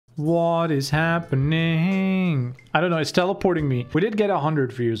What is happening? I don't know, it's teleporting me. We did get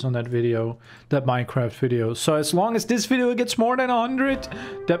 100 views on that video, that Minecraft video. So as long as this video gets more than 100,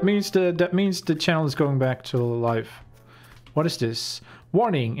 that means the channel is going back to life. What is this?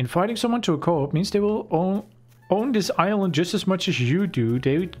 Warning, inviting someone to a co-op means they will own this island just as much as you do.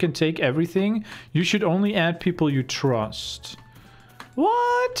 They can take everything. You should only add people you trust.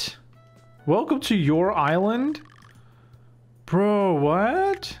 What? Welcome to your island? Bro,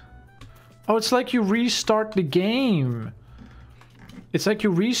 what? Oh, it's like you restart the game. It's like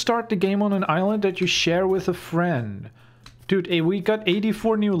you restart the game on an island that you share with a friend. Dude, we got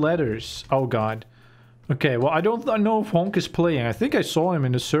 84 new letters. Oh, God. Okay, well, I don't know if Honk is playing. I think I saw him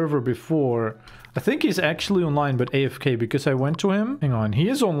in the server before. I think he's actually online, but AFK, because I went to him. Hang on, he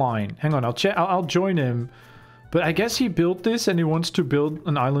is online. Hang on, I'll join him. But I guess he built this and he wants to build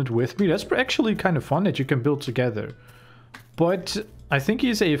an island with me. That's actually kind of fun that you can build together. But I think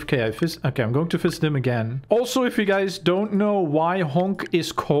he's AFK. Okay, I'm going to visit him again. Also, if you guys don't know why Honk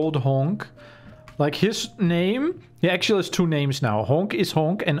is called Honk, like his name, he actually has two names now. Honk is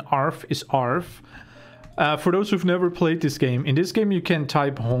Honk and Arf is Arf. For those who've never played this game, in this game you can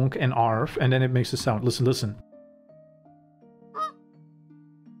type Honk and Arf and then it makes a sound. Listen, listen.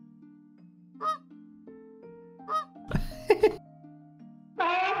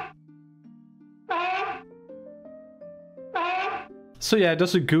 So yeah, it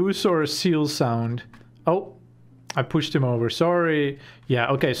does a goose or a seal sound. Oh, I pushed him over. Sorry. Yeah,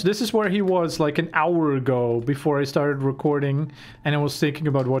 okay. So this is where he was like an hour ago before I started recording. And I was thinking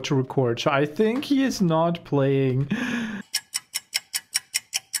about what to record. So I think he is not playing.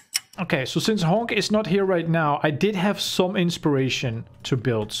 Okay, so since Honk is not here right now, I did have some inspiration to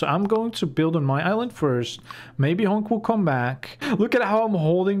build. So I'm going to build on my island first. Maybe Honk will come back. Look at how I'm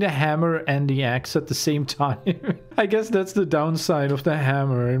holding the hammer and the axe at the same time. I guess that's the downside of the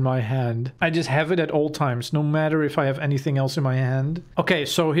hammer in my hand. I just have it at all times, no matter if I have anything else in my hand. Okay,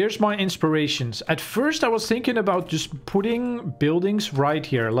 so here's my inspirations. At first I was thinking about just putting buildings right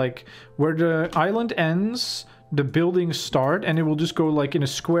here, like where the island ends. The buildings start and it will just go like in a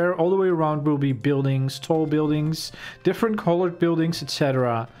square all the way around will be buildings, tall buildings, different colored buildings,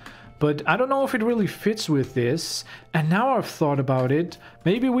 etc. But I don't know if it really fits with this. And now I've thought about it,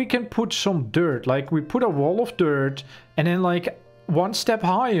 maybe we can put some dirt, like we put a wall of dirt and then like one step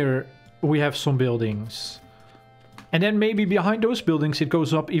higher we have some buildings. And then maybe behind those buildings it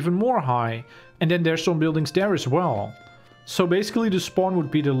goes up even more high. And then there's some buildings there as well. So basically the spawn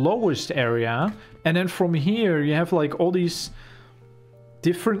would be the lowest area. And then from here you have like all these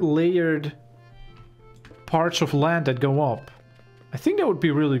different layered parts of land that go up. I think that would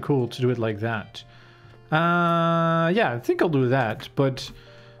be really cool to do it like that. Yeah, I think I'll do that. But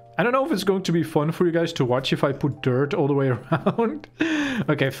I don't know if it's going to be fun for you guys to watch if I put dirt all the way around.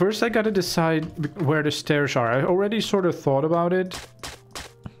 Okay, first I gotta decide where the stairs are. I already sort of thought about it.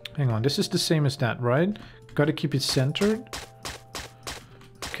 Hang on, this is the same as that, right? Gotta keep it centered.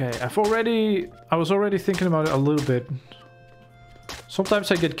 Okay, I was already thinking about it a little bit.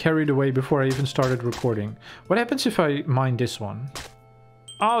 Sometimes I get carried away before I even started recording. What happens if I mine this one?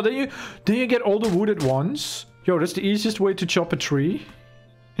 Oh, then you get all the wood at once? Yo, that's the easiest way to chop a tree.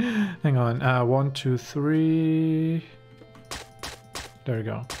 Hang on, 1, 2, 3. There we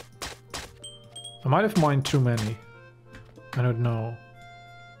go. I might have mined too many. I don't know.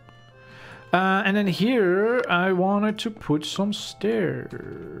 And then here, I wanted to put some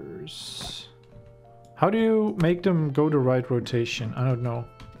stairs. How do you make them go the right rotation? I don't know.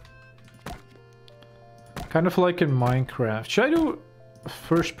 Kind of like in Minecraft. Should I do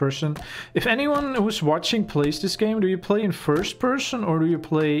first person? If anyone who's watching plays this game, do you play in first person or do you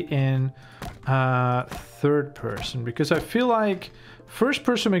play in third person? Because I feel like first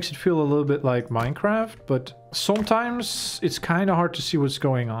person makes it feel a little bit like Minecraft, but sometimes it's kind of hard to see what's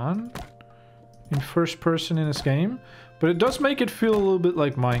going on in first person in this game, but it does make it feel a little bit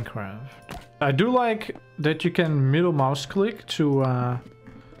like Minecraft. I do like that you can middle mouse click to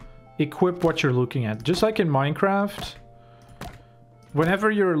equip what you're looking at. Just like in Minecraft,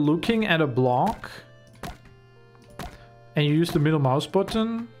 whenever you're looking at a block and you use the middle mouse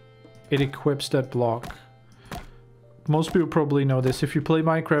button, it equips that block. Most people probably know this. If you play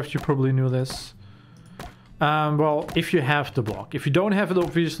Minecraft, you probably knew this. Well, if you have the block. If you don't have it,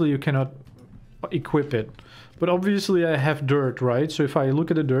 obviously you cannot equip it. But obviously I have dirt, right? So if I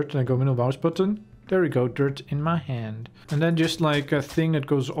look at the dirt and I go middle mouse button, there we go, dirt in my hand. And then just like a thing that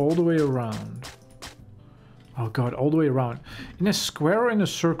goes all the way around. Oh god, all the way around. In a square or in a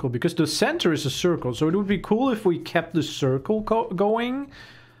circle? Because the center is a circle. So it would be cool if we kept the circle going.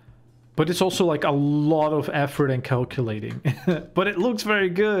 But it's also like a lot of effort and calculating. But it looks very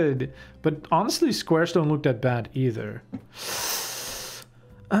good. But honestly, squares don't look that bad either.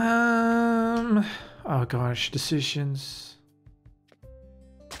 Oh gosh, decisions.